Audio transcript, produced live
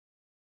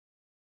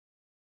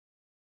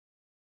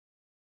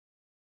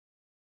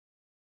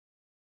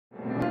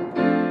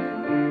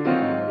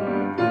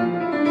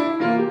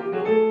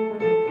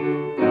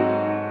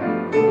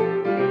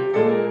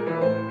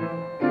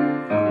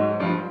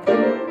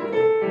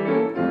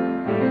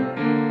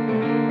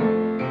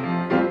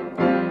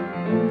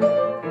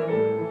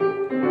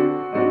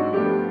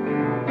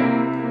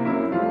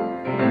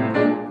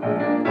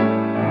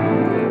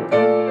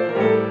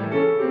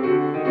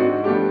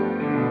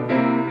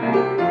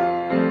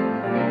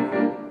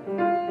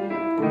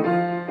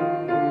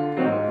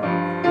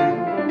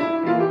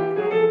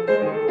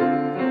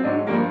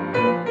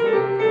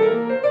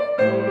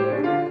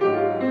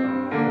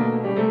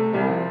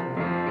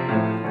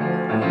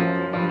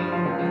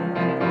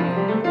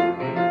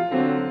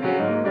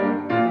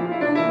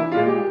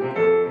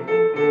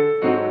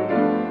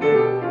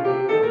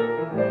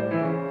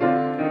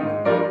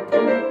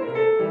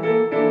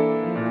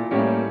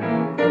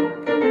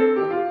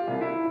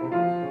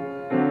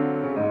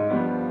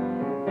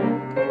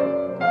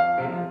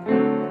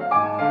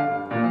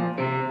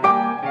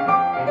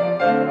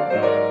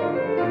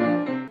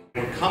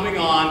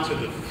on to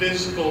the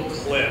fiscal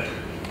cliff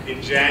in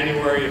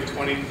January of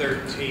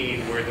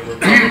 2013, where the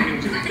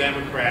Republicans and the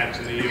Democrats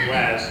in the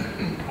U.S.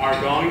 are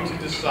going to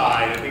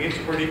decide, I think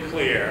it's pretty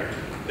clear,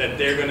 that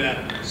they're going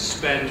to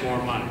spend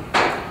more money.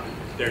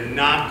 They're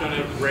not going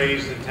to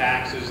raise the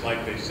taxes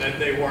like they said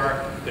they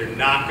were. They're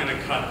not going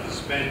to cut the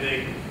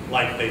spending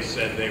like they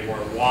said they were.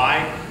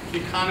 Why? The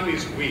economy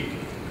is weak.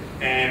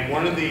 And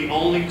one of the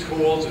only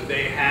tools that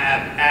they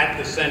have at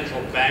the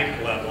central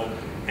bank level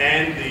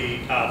and the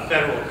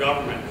federal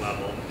government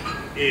level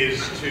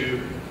is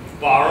to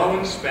borrow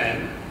and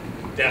spend,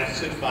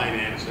 deficit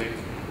financing,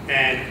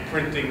 and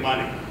printing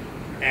money.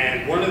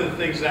 And one of the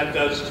things that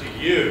does to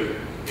you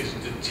is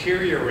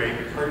deteriorate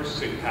your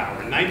purchasing power.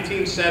 In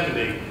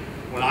 1970,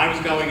 when I was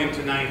going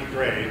into 9th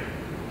grade,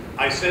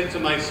 I said to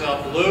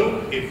myself, Lou,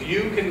 if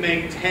you can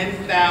make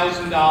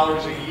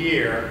 $10,000 a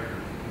year,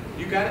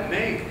 you got it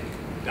made.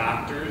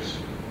 Doctors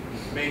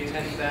made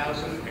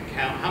 $10,000.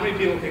 How many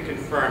people can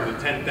confirm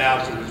that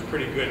 $10,000 was a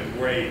pretty good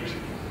wage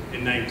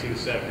in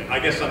 1970? I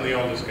guess I'm the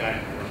oldest guy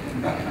in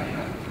the room.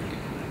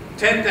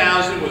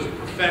 $10,000 was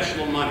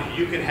professional money.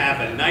 You could have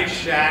a nice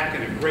shack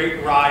and a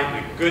great ride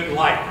and a good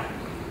life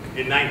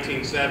in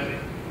 1970.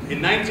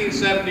 In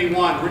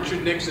 1971,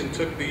 Richard Nixon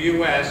took the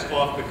U.S.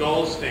 off the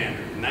gold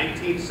standard. In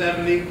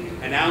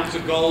 1970, an ounce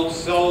of gold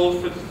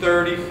sold for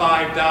 $35.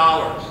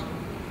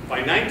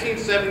 By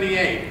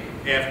 1978,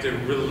 after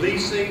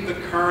releasing the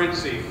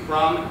currency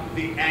from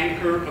the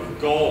anchor of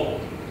gold,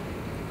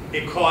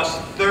 it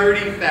cost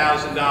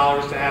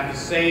 $30,000 to have the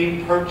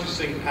same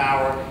purchasing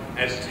power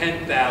as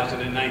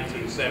 $10,000 in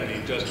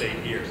 1970, just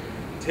 8 years.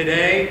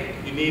 Today,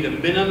 you need a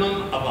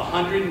minimum of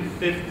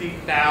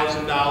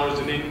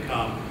 $150,000 in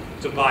income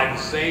to buy the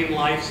same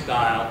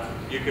lifestyle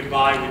you could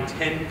buy with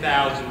 $10,000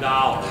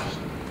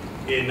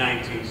 in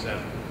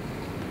 1970.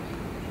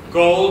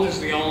 Gold is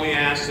the only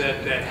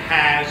asset that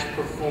has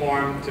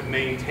performed to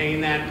maintain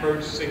that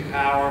purchasing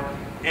power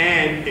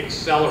and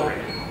accelerate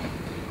it.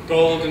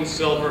 Gold and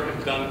silver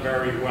have done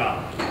very well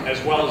as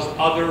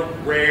other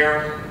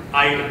rare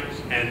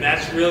items. And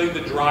that's really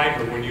the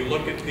driver when you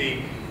look at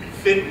the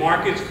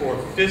markets for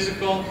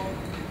physical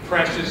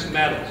precious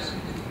metals.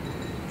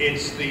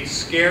 It's the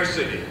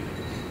scarcity.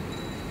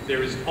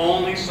 There is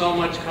only so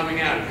much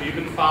coming out. If you've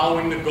been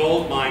following the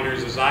gold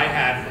miners, as I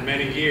have for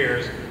many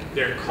years,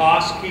 their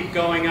costs keep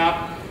going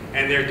up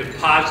and their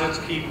deposits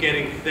keep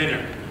getting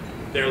thinner.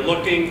 They're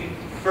looking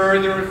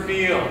further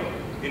afield.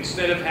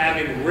 Instead of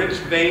having rich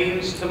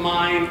veins to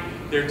mine,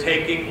 they're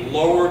taking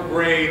lower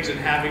grades and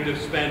having to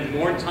spend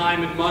more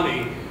time and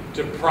money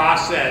to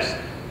process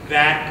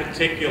that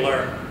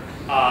particular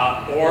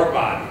ore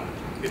body.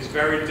 It's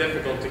very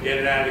difficult to get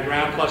it out of the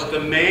ground. Plus,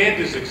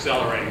 demand is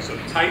accelerating. So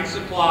tight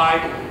supply,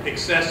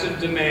 excessive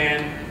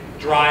demand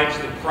drives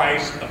the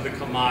price of the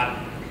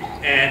commodity.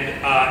 And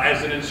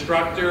as an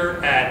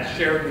instructor at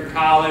Sheridan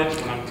College,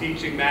 when I'm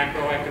teaching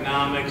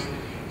macroeconomics,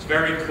 it's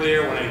very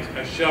clear when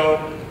I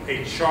show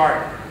a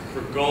chart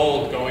for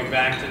gold going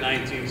back to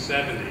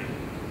 1970.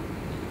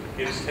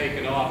 It's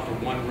taken off for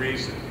one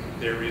reason.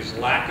 There is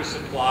lack of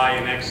supply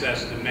and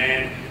excess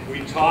demand.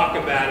 We talk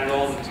about it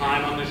all the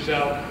time on the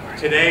show.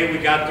 Today we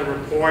got the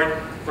report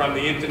from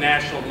the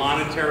International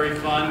Monetary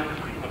Fund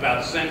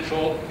about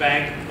central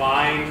bank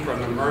buying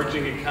from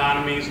emerging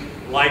economies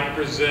like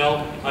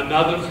Brazil.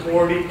 Another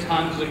 40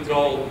 tons of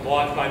gold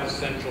bought by the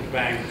central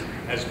bank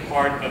as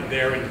part of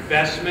their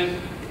investment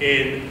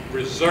in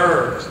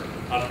reserves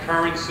of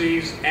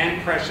currencies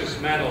and precious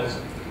metals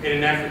in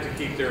an effort to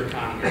keep their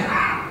economy.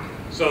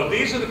 So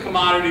these are the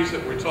commodities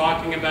that we're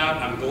talking about.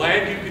 I'm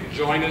glad you could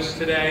join us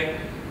today.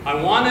 I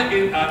want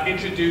to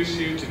introduce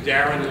you to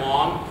Darren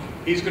Long.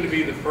 He's going to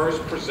be the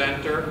first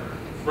presenter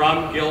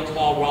from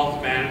Guildhall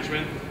Wealth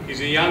Management. He's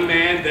a young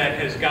man that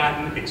has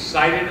gotten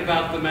excited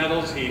about the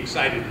metals. He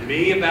excited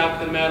me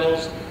about the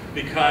metals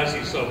because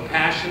he's so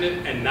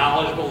passionate and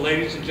knowledgeable.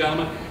 Ladies and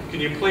gentlemen,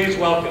 can you please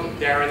welcome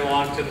Darren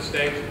Long to the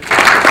stage?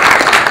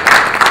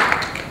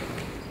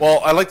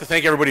 Well, I'd like to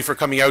thank everybody for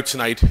coming out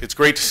tonight. It's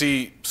great to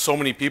see so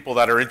many people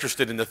that are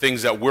interested in the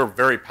things that we're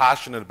very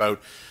passionate about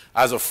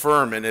as a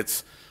firm, and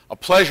it's a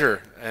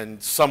pleasure,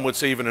 and some would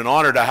say even an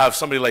honor, to have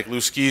somebody like Lou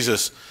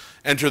Schizas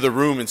enter the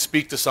room and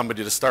speak to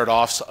somebody to start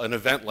off an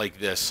event like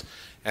this.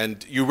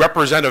 And you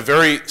represent a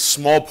very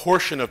small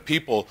portion of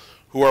people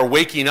who are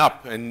waking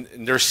up and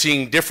they're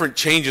seeing different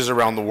changes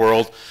around the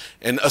world,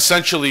 and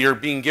essentially you're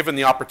being given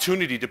the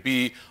opportunity to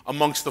be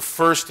amongst the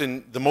first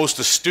and the most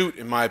astute,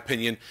 in my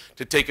opinion,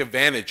 to take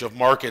advantage of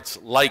markets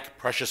like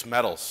precious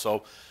metals.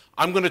 So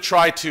I'm going to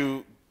try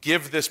to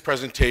give this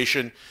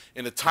presentation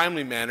in a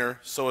timely manner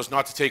so as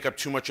not to take up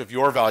too much of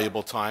your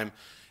valuable time.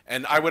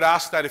 And I would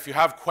ask that if you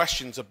have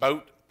questions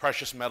about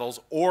precious metals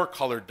or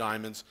colored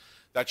diamonds,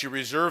 that you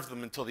reserve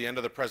them until the end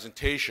of the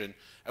presentation,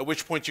 at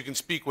which point you can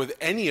speak with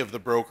any of the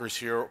brokers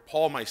here.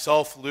 Paul,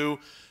 myself, Lou,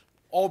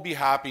 all be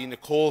happy.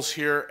 Nicole's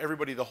here.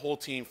 Everybody, the whole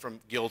team from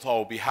Guildhall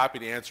will be happy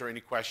to answer any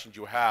questions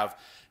you have.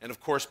 And of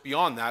course,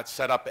 beyond that,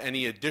 set up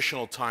any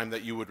additional time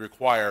that you would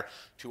require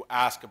to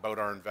ask about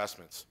our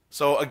investments.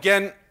 So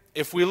again,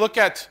 if we look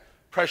at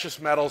precious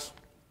metals,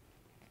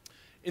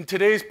 In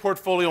today's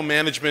portfolio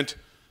management,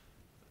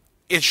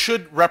 it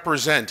should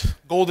represent,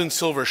 gold and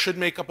silver should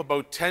make up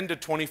about 10 to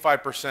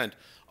 25%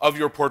 of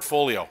your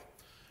portfolio.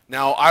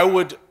 Now, I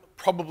would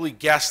probably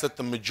guess that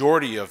the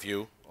majority of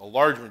you, a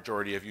large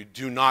majority of you,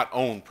 do not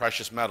own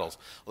precious metals,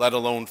 let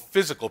alone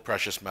physical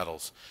precious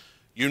metals.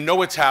 You know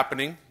what's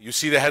happening. You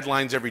see the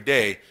headlines every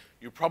day.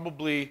 You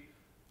probably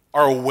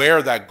are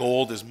aware that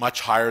gold is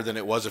much higher than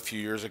it was a few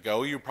years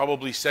ago. You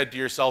probably said to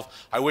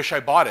yourself, I wish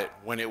I bought it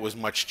when it was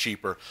much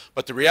cheaper.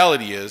 But the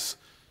reality is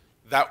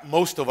that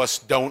most of us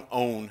don't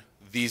own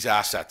these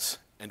assets,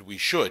 and we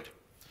should.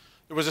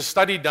 There was a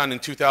study done in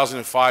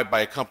 2005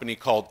 by a company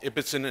called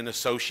Ibbotson and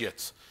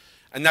Associates,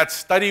 and that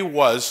study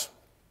was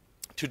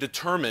to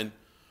determine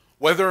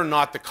whether or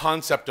not the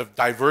concept of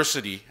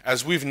diversity,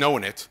 as we've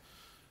known it,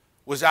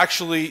 was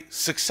actually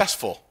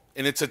successful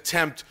in its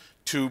attempt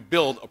to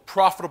build a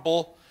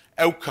profitable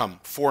outcome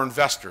for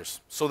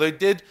investors. So they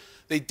did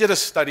a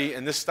study,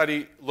 and this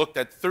study looked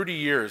at 30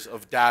 years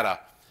of data,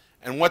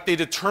 and what they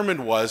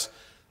determined was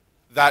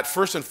that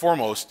first and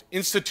foremost,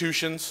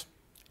 institutions,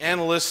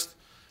 analysts,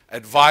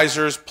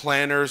 advisors,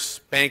 planners,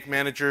 bank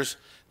managers,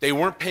 they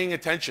weren't paying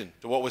attention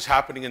to what was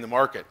happening in the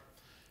market.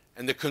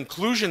 And the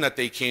conclusion that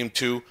they came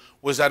to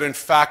was that in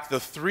fact the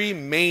three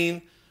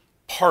main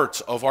parts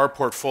of our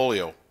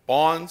portfolio,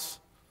 bonds,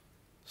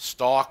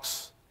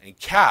 stocks, and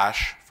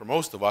cash, for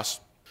most of us,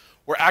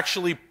 were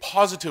actually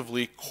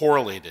positively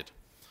correlated.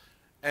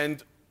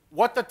 And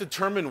what that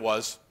determined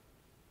was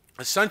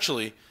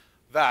essentially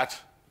that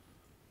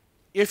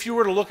if you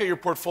were to look at your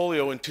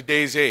portfolio in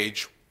today's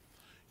age,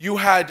 you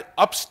had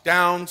ups,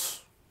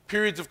 downs,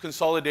 periods of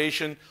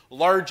consolidation,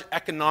 large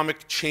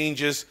economic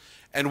changes,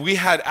 and we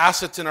had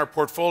assets in our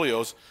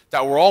portfolios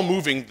that were all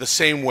moving the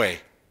same way.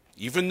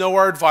 Even though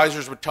our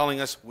advisors were telling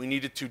us we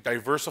needed to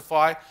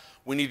diversify,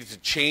 we needed to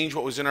change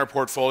what was in our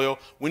portfolio,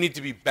 we need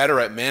to be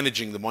better at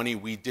managing the money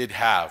we did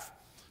have.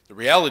 The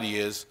reality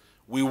is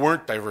we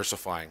weren't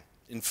diversifying.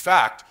 In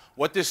fact,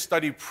 what this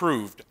study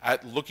proved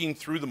at looking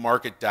through the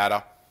market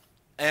data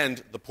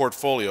and the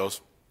portfolios,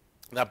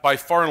 that by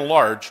far and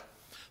large,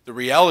 the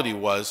reality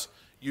was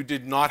you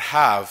did not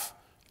have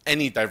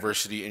any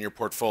diversity in your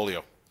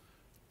portfolio.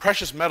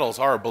 Precious metals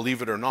are,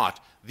 believe it or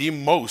not, the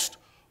most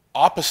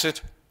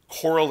opposite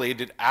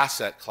correlated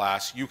asset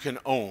class you can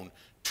own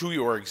to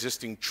your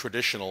existing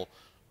traditional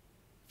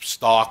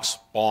stocks,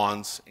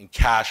 bonds, and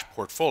cash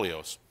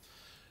portfolios.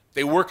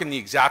 They work in the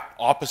exact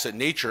opposite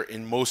nature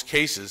in most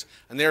cases,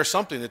 and they are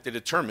something that they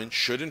determine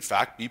should in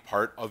fact be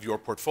part of your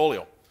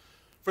portfolio.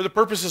 For the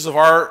purposes of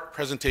our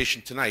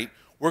presentation tonight,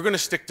 we're going to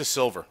stick to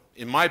silver.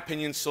 In my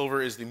opinion,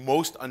 silver is the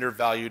most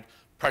undervalued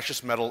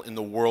precious metal in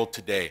the world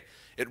today.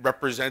 It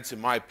represents, in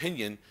my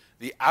opinion,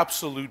 the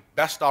absolute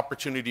best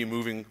opportunity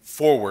moving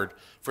forward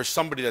for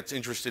somebody that's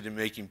interested in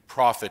making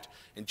profit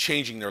and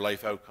changing their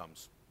life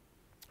outcomes.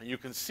 And you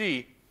can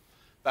see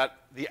that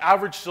the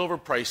average silver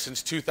price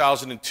since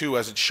 2002,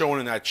 as it's shown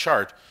in that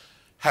chart,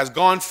 has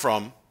gone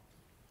from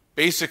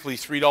basically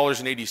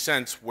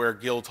 $3.80, where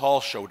Guildhall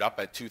showed up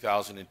at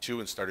 2002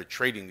 and started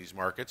trading these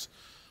markets,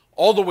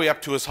 all the way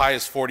up to as high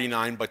as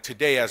 $49, but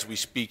today, as we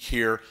speak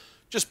here,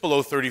 just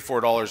below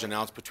 $34 an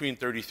ounce, between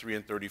 $33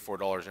 and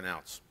 $34 an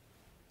ounce.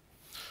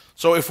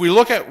 So if we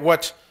look at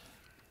what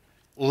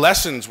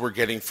lessons we're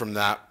getting from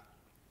that,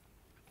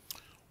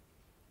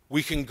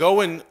 we can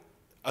go and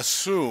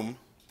assume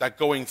that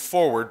going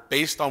forward,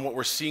 based on what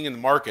we're seeing in the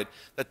market,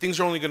 that things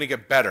are only going to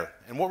get better.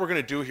 And what we're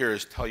going to do here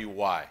is tell you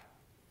why.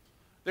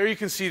 There you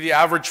can see the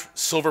average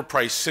silver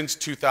price since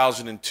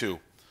 2002.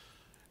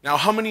 Now,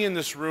 how many in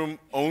this room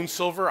own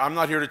silver? I'm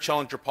not here to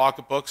challenge your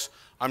pocketbooks.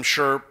 I'm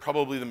sure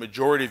probably the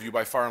majority of you,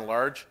 by far and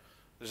large,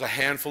 there's a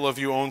handful of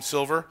you own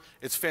silver.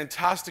 It's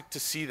fantastic to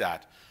see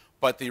that.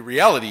 But the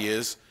reality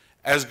is,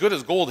 as good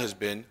as gold has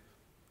been,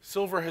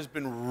 silver has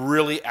been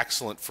really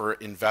excellent for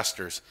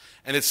investors.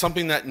 And it's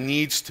something that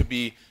needs to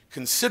be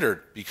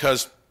considered,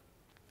 because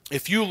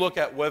if you look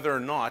at whether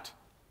or not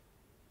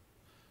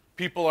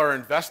people are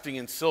investing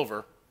in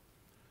silver,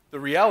 the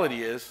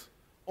reality is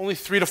only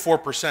 3 to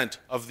 4%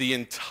 of the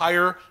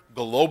entire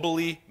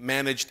globally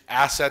managed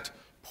asset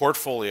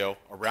portfolio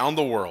around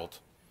the world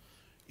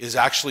is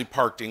actually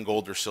parked in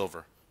gold or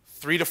silver.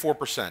 3 to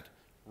 4%.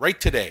 Right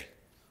today.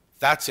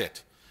 That's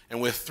it. And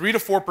with 3 to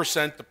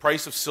 4%, the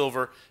price of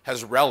silver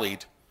has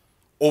rallied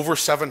over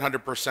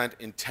 700%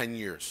 in 10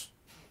 years.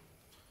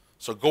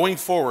 So going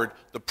forward,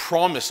 the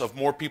promise of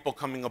more people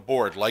coming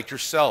aboard, like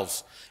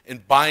yourselves,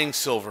 and buying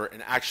silver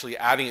and actually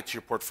adding it to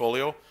your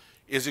portfolio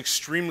is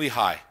extremely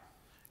high.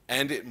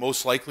 And it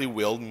most likely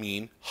will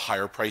mean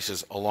higher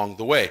prices along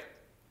the way.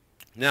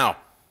 Now,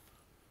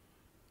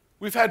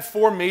 we've had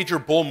 4 major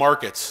bull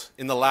markets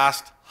in the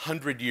last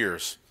 100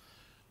 years,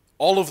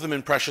 all of them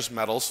in precious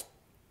metals,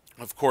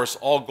 of course,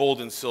 all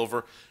gold and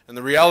silver. And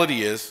the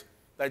reality is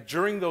that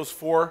during those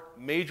 4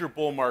 major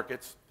bull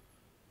markets,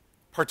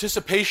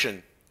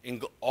 participation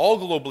in all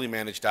globally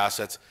managed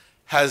assets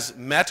has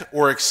met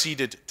or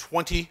exceeded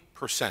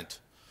 20%.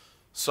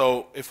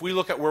 So if we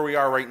look at where we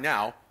are right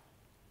now,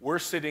 we're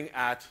sitting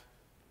at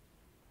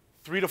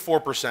 3 to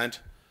 4%.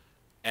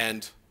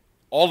 And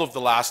all of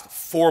the last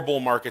 4 bull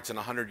markets in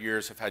 100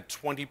 years have had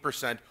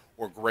 20%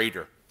 or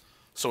greater.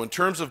 So in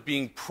terms of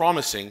being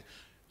promising,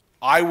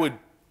 I would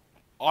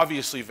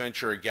obviously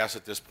venture a guess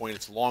at this point,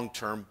 it's long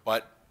term,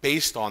 but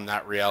based on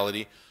that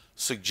reality,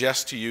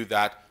 suggest to you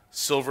that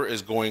silver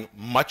is going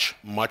much,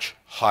 much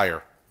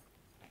higher.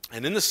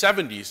 And in the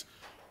 70s,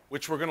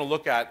 which we're going to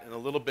look at in a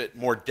little bit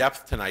more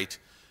depth tonight,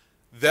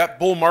 that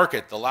bull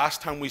market, the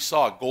last time we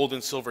saw gold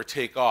and silver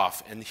take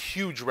off and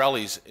huge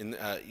rallies in,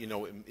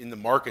 in the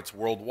markets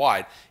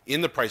worldwide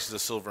in the prices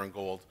of silver and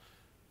gold,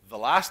 the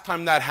last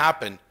time that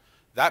happened,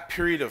 that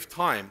period of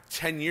time,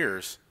 10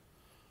 years,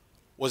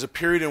 was a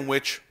period in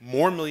which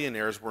more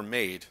millionaires were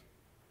made,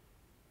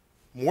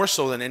 more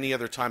so than any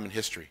other time in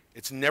history.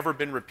 It's never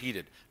been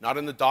repeated, not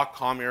in the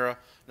dot-com era,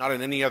 not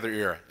in any other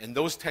era. In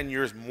those 10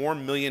 years, more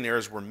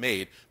millionaires were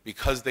made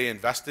because they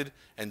invested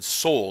and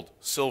sold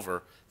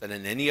silver than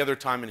in any other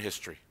time in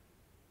history.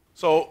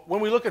 So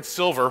when we look at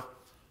silver,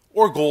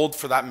 or gold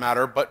for that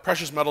matter, but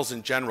precious metals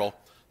in general,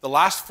 the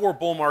last 4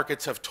 bull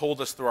markets have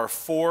told us there are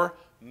 4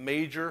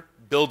 major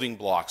building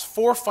blocks,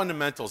 4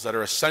 fundamentals that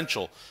are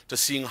essential to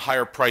seeing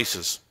higher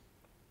prices.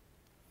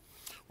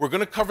 We're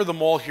going to cover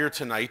them all here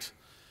tonight,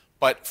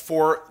 but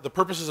for the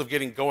purposes of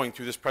getting going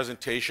through this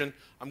presentation,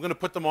 I'm going to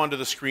put them onto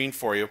the screen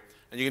for you,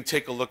 and you can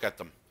take a look at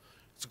them.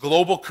 It's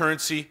global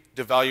currency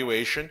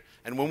devaluation,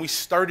 and when we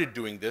started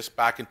doing this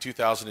back in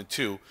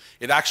 2002,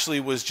 it actually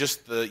was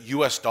just the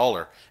US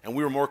dollar, and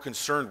we were more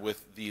concerned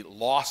with the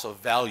loss of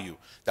value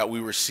that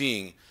we were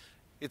seeing.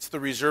 It's the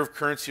reserve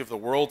currency of the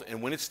world,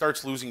 and when it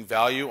starts losing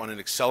value on an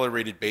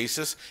accelerated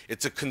basis,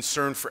 it's a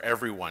concern for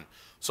everyone.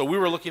 So we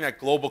were looking at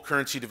global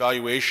currency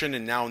devaluation,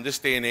 and now in this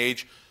day and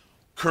age,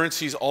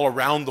 currencies all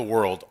around the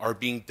world are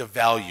being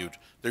devalued.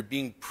 They're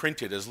being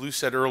printed, as Lou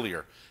said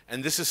earlier,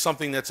 and this is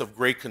something that's of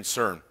great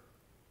concern.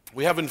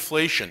 We have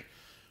inflation.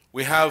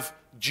 We have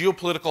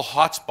geopolitical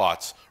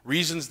hotspots,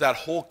 reasons that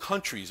whole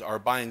countries are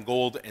buying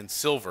gold and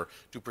silver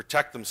to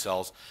protect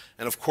themselves.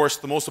 And of course,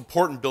 the most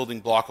important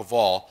building block of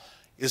all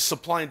is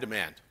supply and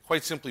demand.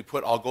 Quite simply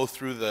put, I'll go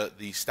through the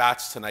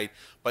stats tonight,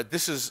 but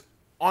this is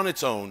on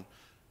its own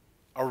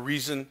a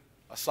reason,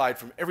 aside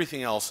from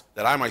everything else,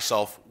 that I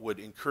myself would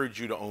encourage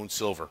you to own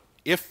silver,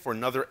 if for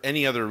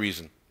any other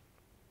reason.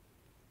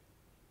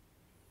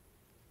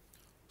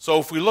 So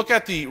if we look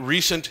at the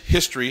recent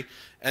history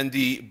and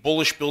the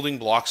bullish building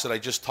blocks that I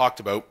just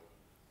talked about,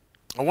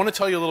 I want to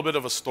tell you a little bit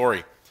of a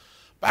story.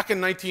 Back in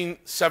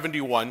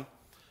 1971,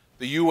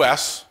 the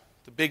US,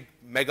 the big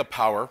mega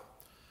power,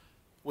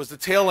 was the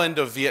tail end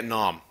of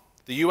Vietnam.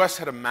 The US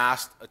had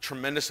amassed a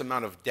tremendous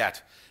amount of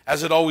debt,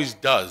 as it always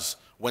does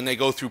when they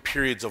go through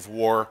periods of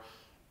war.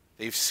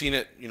 They've seen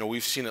it,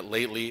 we've seen it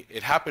lately.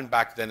 It happened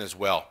back then as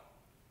well.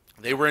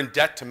 They were in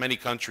debt to many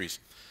countries.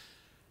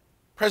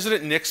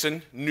 President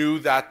Nixon knew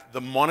that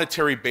the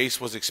monetary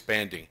base was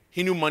expanding.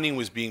 He knew money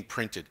was being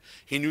printed.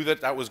 He knew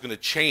that that was going to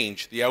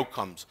change the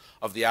outcomes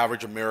of the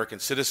average American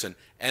citizen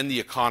and the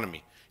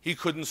economy. He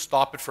couldn't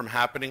stop it from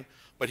happening,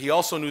 but he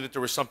also knew that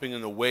there was something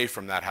in the way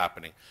from that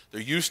happening. There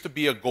used to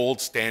be a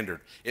gold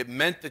standard. It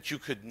meant that you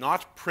could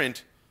not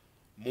print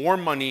more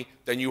money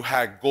than you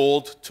had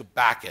gold to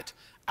back it.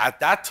 At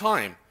that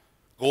time,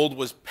 gold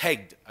was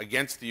pegged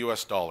against the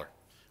US dollar.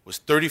 It was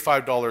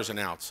 $35 an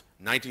ounce,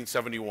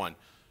 1971.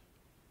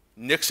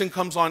 Nixon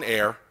comes on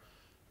air,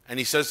 and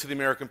he says to the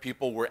American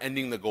people, we're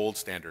ending the gold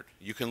standard.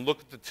 You can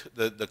look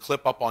at the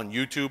clip up on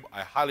YouTube.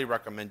 I highly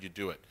recommend you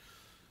do it.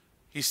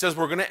 He says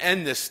we're going to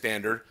end this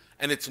standard,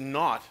 and it's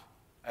not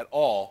at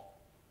all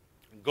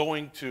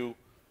going to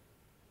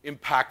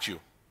impact you.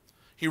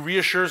 He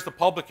reassures the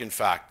public, in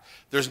fact,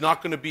 there's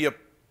not going to be a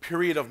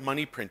period of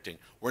money printing.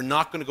 We're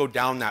not going to go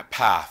down that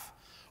path.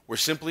 We're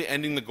simply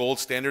ending the gold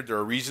standard. There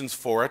are reasons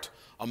for it.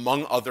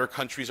 Among other,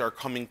 countries are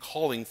coming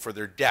calling for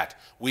their debt.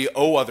 We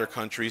owe other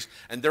countries,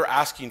 and they're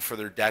asking for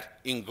their debt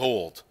in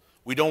gold.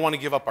 We don't want to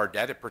give up our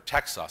debt. It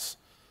protects us.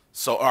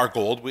 So our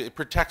gold, it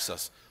protects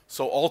us.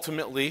 So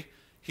ultimately,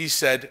 he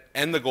said,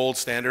 end the gold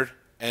standard,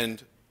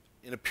 and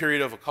in a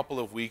period of a couple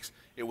of weeks,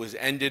 it was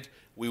ended.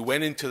 We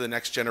went into the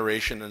next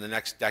generation and the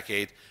next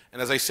decade.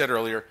 And as I said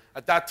earlier,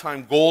 at that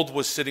time, gold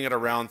was sitting at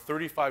around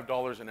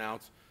 $35 an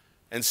ounce,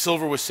 and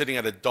silver was sitting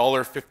at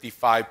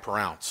 $1.55 per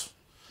ounce.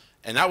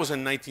 And that was in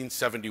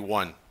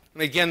 1971.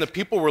 And again, the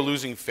people were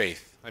losing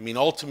faith. I mean,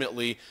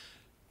 ultimately,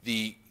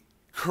 the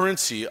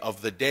currency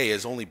of the day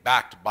is only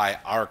backed by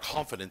our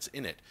confidence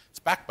in it. It's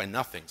backed by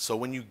nothing. So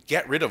when you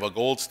get rid of a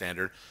gold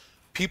standard,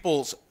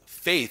 people's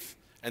faith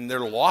and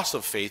their loss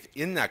of faith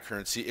in that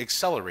currency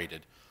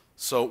accelerated.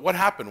 So what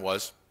happened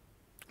was,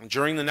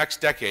 during the next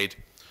decade,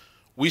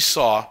 we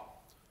saw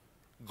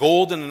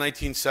gold in the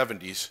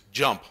 1970s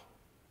jump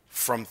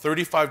from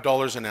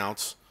 $35 an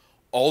ounce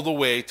all the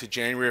way to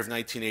January of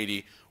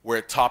 1980, where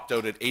it topped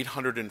out at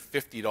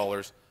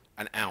 $850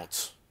 an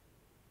ounce.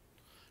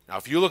 Now,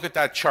 if you look at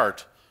that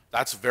chart,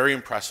 that's very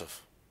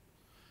impressive.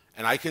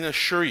 And I can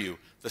assure you,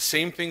 the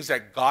same things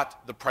that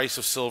got the price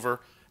of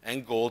silver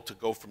and gold to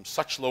go from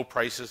such low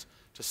prices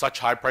to such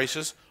high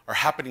prices are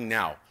happening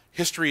now.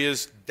 history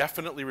is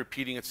definitely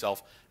repeating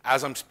itself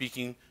as I'm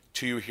speaking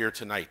to you here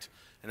tonight.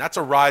 And that's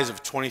a rise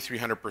of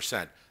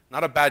 2,300%.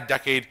 Not a bad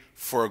decade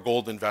for a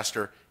gold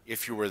investor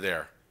if you were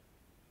there.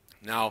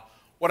 Now,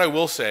 what I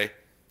will say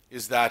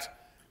is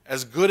that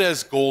as good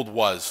as gold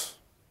was,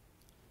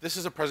 this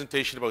is a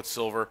presentation about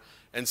silver,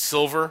 and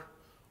silver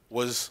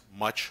was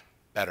much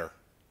better.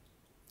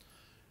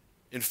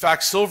 In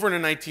fact, silver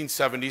in the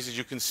 1970s, as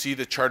you can see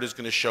the chart is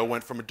going to show,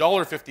 went from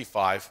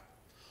 $1.55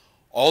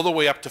 all the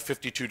way up to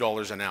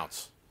 $52 an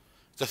ounce.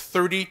 It's a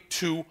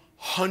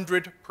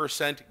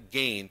 3,200%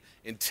 gain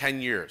in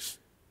 10 years.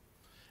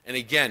 And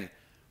again,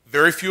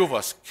 very few of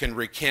us can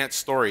recant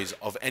stories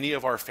of any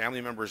of our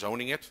family members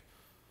owning it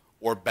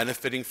or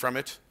benefiting from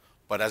it.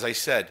 But as I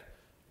said,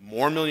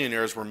 more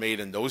millionaires were made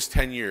in those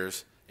 10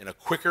 years in a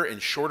quicker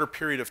and shorter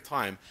period of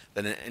time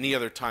than at any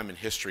other time in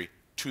history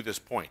to this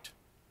point.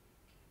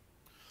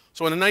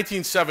 So in the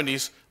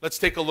 1970s, let's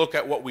take a look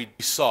at what we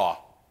saw.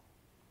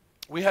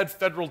 We had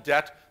federal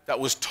debt that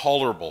was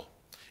tolerable.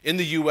 In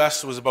the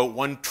US, it was about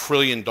 $1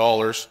 trillion,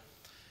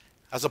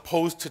 as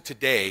opposed to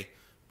today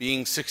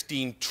being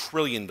 $16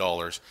 trillion.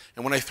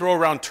 And when I throw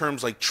around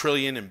terms like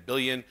trillion and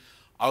billion,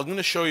 I'm going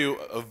to show you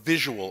a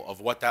visual of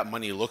what that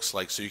money looks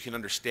like so you can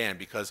understand,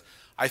 because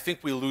I think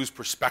we lose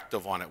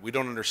perspective on it. We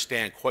don't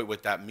understand quite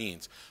what that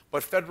means.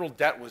 But federal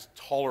debt was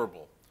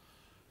tolerable.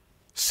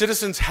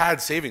 Citizens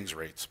had savings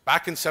rates.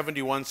 Back in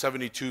 71,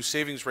 72,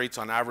 savings rates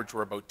on average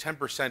were about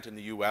 10% in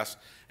the US,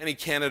 and in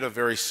Canada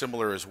very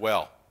similar as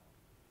well.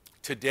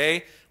 Today,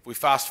 if we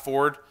fast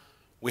forward,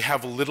 we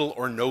have little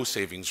or no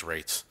savings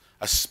rates,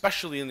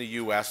 especially in the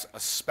US,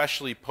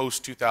 especially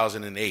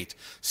post-2008.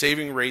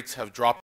 Saving rates have dropped